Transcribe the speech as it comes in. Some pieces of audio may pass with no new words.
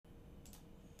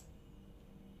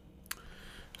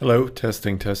Hello,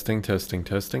 testing, testing, testing,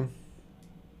 testing.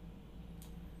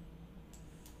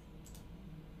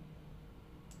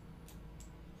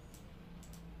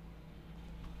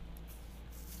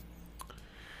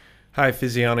 Hi,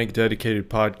 Physionic Dedicated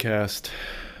Podcast.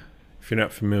 If you're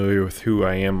not familiar with who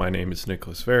I am, my name is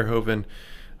Nicholas Verhoeven.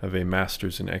 I have a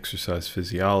master's in exercise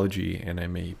physiology, and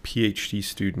I'm a PhD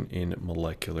student in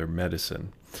molecular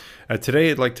medicine.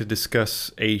 Today, I'd like to discuss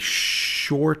a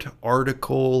short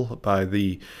article by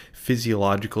the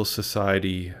Physiological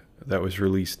Society that was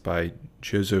released by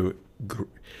Jozo.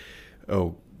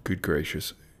 Oh, good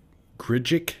gracious.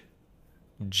 Grgic,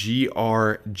 Grgic,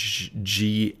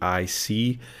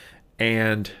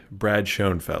 and Brad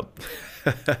Schoenfeld.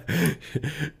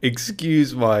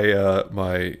 Excuse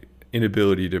my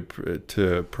inability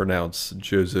to pronounce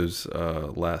Jozo's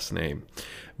last name,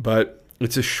 but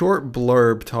it's a short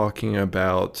blurb talking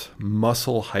about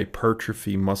muscle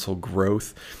hypertrophy, muscle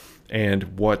growth,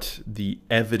 and what the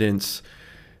evidence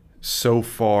so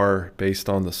far, based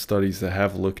on the studies that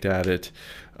have looked at it,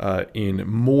 in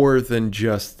more than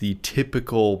just the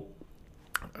typical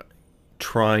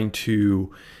trying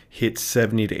to hit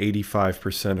 70 to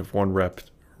 85% of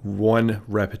one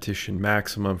repetition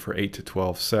maximum for 8 to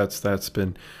 12 sets. That's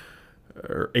been,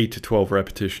 or 8 to 12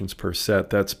 repetitions per set.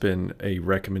 That's been a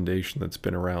recommendation that's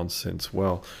been around since,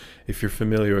 well, if you're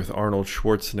familiar with Arnold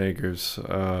Schwarzenegger's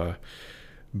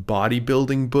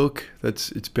bodybuilding book,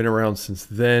 it's been around since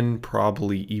then,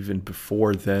 probably even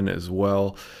before then as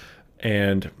well.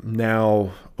 And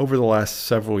now, over the last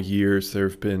several years, there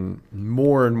have been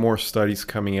more and more studies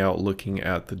coming out looking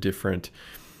at the different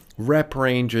rep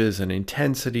ranges and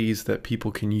intensities that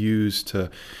people can use to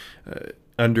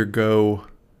undergo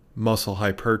muscle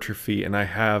hypertrophy. And I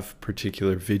have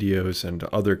particular videos and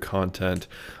other content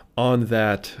on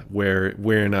that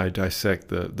wherein I dissect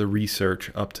the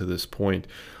research up to this point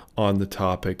on the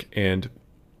topic. And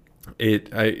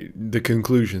the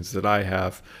conclusions that I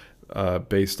have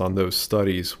based on those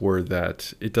studies were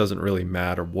that it doesn't really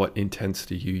matter what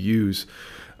intensity you use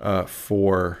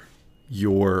for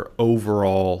your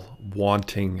overall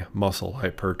wanting muscle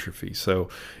hypertrophy. So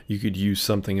you could use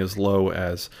something as low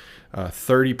as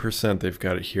 30%, they've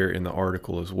got it here in the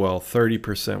article as well,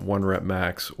 30% one rep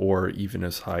max, or even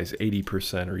as high as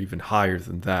 80% or even higher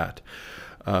than that.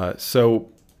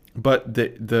 But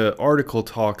the article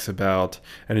talks about,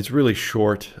 and it's really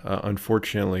short.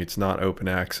 Unfortunately, it's not open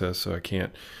access, so I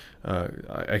can't.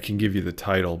 I can give you the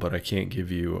title, but I can't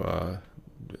give you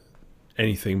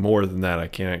anything more than that. I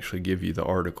can't actually give you the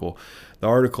article. The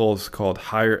article is called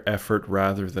 "Higher Effort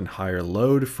Rather Than Higher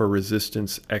Load for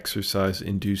Resistance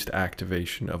Exercise-Induced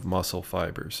Activation of Muscle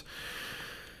Fibers."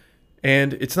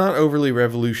 And it's not overly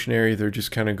revolutionary. They're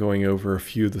just kind of going over a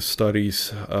few of the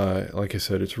studies. Like I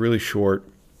said, it's really short.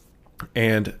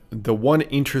 And the one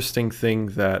interesting thing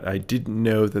that I didn't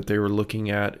know that they were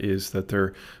looking at is that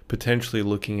they're potentially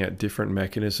looking at different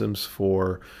mechanisms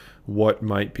for what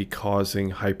might be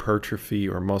causing hypertrophy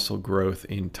or muscle growth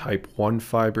in type 1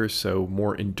 fibers, so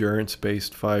more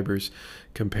endurance-based fibers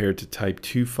compared to type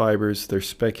 2 fibers. They're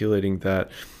speculating that,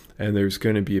 and there's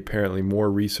going to be apparently more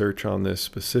research on this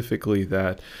specifically,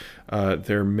 that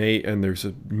there's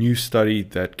a new study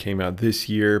that came out this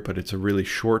year, but it's a really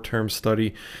short-term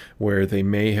study where they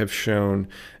may have shown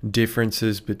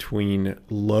differences between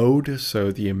load,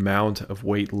 so the amount of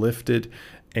weight lifted,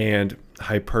 and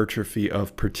hypertrophy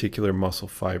of particular muscle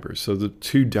fibers. So the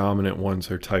two dominant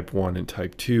ones are type 1 and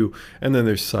type 2, and then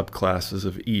there's subclasses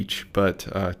of each. But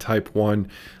type 1,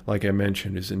 like I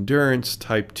mentioned, is endurance.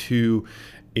 Type 2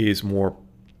 is more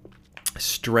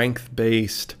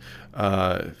strength-based,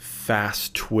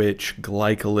 fast twitch,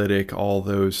 glycolytic. All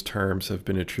those terms have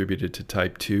been attributed to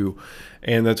type 2,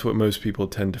 and that's what most people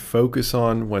tend to focus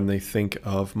on when they think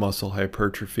of muscle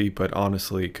hypertrophy. But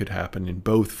honestly, it could happen in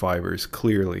both fibers,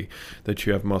 clearly, that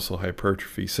you have muscle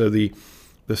hypertrophy. So the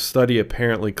study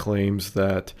apparently claims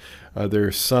that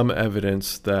there's some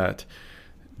evidence that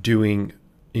doing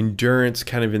endurance,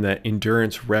 kind of in that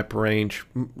endurance rep range,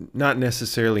 not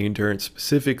necessarily endurance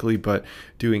specifically, but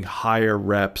doing higher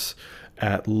reps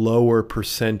at lower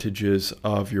percentages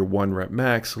of your one rep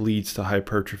max leads to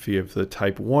hypertrophy of the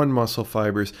type 1 muscle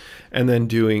fibers, and then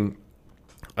doing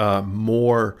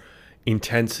more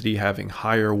intensity, having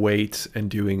higher weights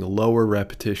and doing lower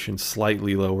repetitions,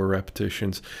 slightly lower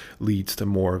repetitions, leads to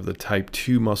more of the type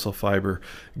 2 muscle fiber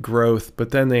growth. But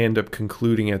then they end up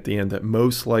concluding at the end that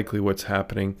most likely what's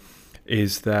happening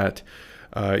is that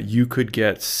you could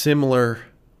get similar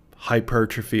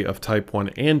hypertrophy of type 1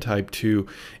 and type 2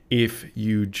 if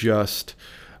you just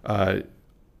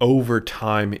over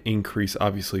time increase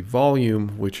obviously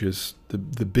volume, which is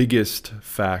the biggest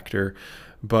factor,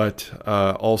 but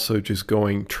also just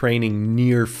training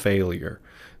near failure.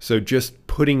 So just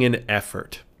putting in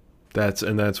effort.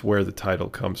 That's where the title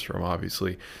comes from,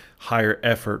 obviously. Higher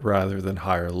effort rather than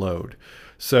higher load.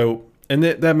 So, and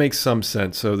that makes some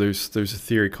sense. So there's a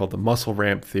theory called the muscle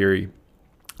ramp theory,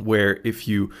 where if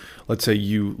let's say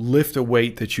you lift a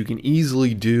weight that you can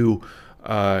easily do,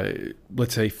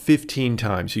 let's say 15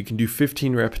 times, you can do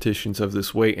 15 repetitions of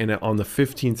this weight, and on the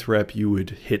 15th rep you would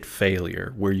hit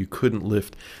failure where you couldn't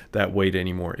lift that weight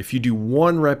anymore. If you do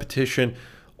one repetition,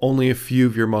 only a few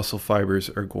of your muscle fibers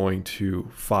are going to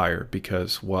fire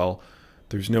because, well,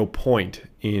 there's no point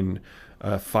in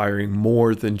firing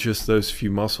more than just those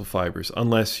few muscle fibers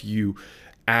unless you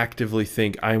actively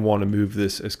think, I want to move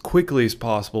this as quickly as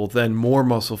possible. Then more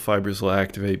muscle fibers will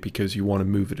activate because you want to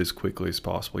move it as quickly as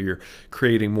possible. You're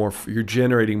generating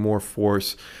more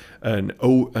force, an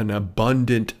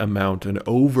overabundant amount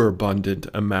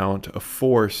of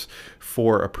force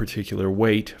for a particular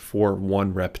weight for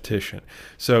one repetition.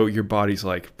 So your body's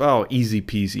like, oh, easy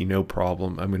peasy, no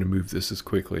problem. I'm going to move this as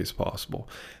quickly as possible.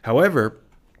 However,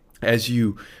 as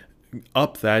you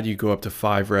up that, you go up to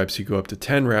 5 reps, you go up to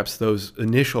 10 reps, those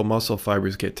initial muscle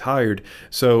fibers get tired.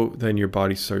 So then your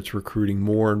body starts recruiting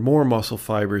more and more muscle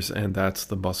fibers, and that's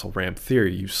the muscle ramp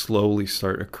theory. You slowly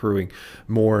start accruing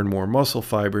more and more muscle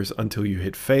fibers until you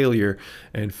hit failure.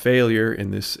 And failure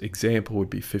in this example would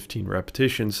be 15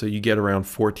 repetitions. So you get around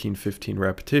 14, 15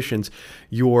 repetitions.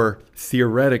 You're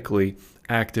theoretically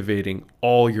activating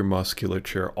all your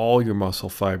musculature, all your muscle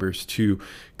fibers to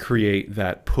create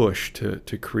that push, to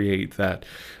create that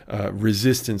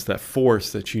resistance, that force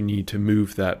that you need to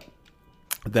move that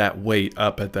weight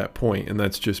up at that point. And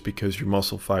that's just because your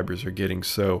muscle fibers are getting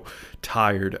so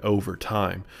tired over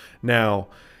time. Now,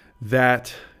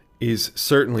 that is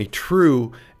certainly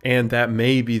true, and that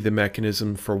may be the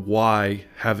mechanism for why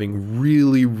having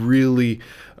really, really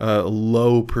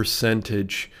low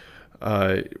percentage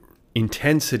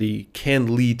intensity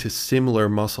can lead to similar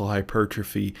muscle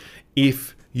hypertrophy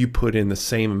if you put in the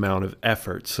same amount of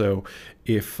effort. So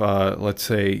if let's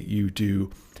say you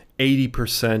do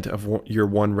 80% of your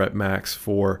 1 rep max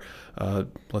for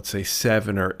let's say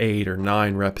 7 or 8 or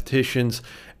 9 repetitions,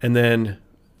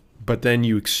 but then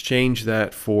you exchange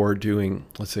that for doing,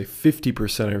 let's say,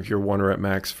 50% of your 1 rep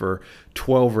max for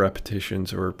 12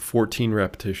 repetitions or 14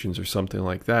 repetitions or something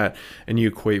like that, and you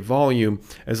equate volume,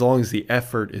 as long as the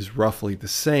effort is roughly the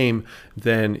same,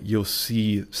 then you'll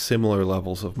see similar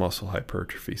levels of muscle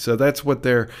hypertrophy. So that's what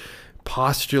they're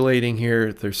postulating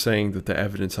here. They're saying that the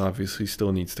evidence obviously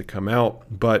still needs to come out,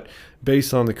 but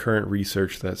based on the current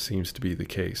research, that seems to be the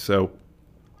case. So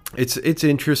it's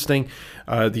interesting.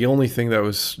 The only thing that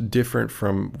was different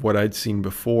from what I'd seen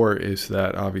before is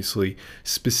that obviously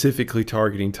specifically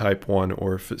targeting type 1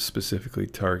 or specifically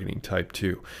targeting type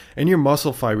 2. And your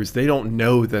muscle fibers, they don't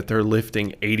know that they're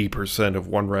lifting 80% of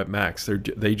 1 rep max.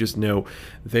 They just know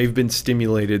they've been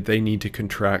stimulated, they need to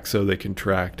contract, so they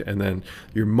contract. And then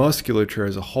your musculature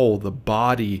as a whole, the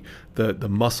body, the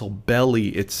muscle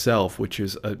belly itself, which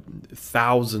is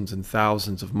thousands and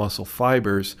thousands of muscle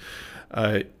fibers,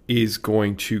 is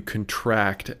going to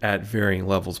contract at varying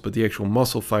levels, but the actual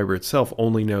muscle fiber itself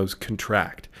only knows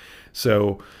contract.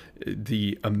 So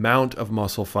the amount of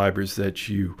muscle fibers that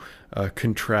you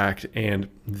contract and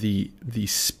the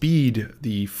speed,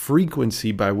 the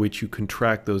frequency by which you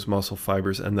contract those muscle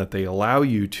fibers and that they allow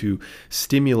you to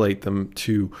stimulate them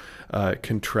to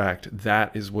contract,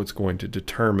 that is what's going to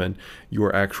determine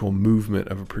your actual movement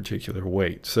of a particular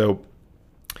weight. So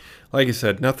like I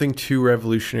said, nothing too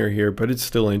revolutionary here, but it's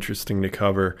still interesting to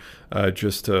cover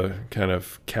just to kind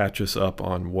of catch us up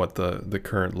on what the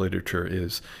current literature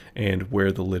is and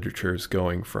where the literature is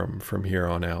going from here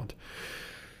on out.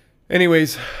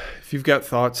 Anyways, if you've got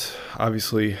thoughts,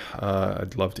 obviously,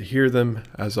 I'd love to hear them.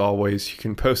 As always, you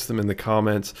can post them in the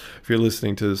comments. If you're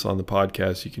listening to this on the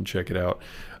podcast, you can check it out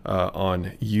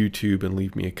on YouTube and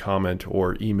leave me a comment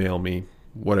or email me,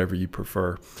 whatever you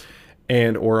prefer.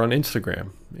 Or on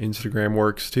Instagram. Instagram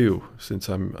works too, since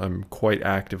I'm quite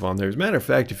active on there. As a matter of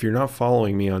fact, if you're not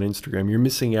following me on Instagram, you're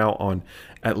missing out on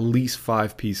at least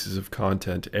 5 pieces of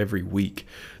content every week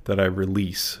that I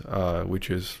release, which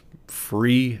is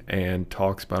free and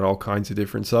talks about all kinds of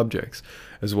different subjects,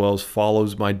 as well as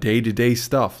follows my day-to-day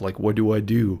stuff, like what do I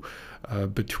do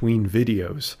between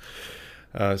videos.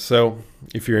 So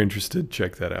if you're interested,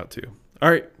 check that out too. All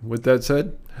right, with that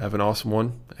said, have an awesome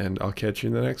one, and I'll catch you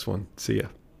in the next one. See ya.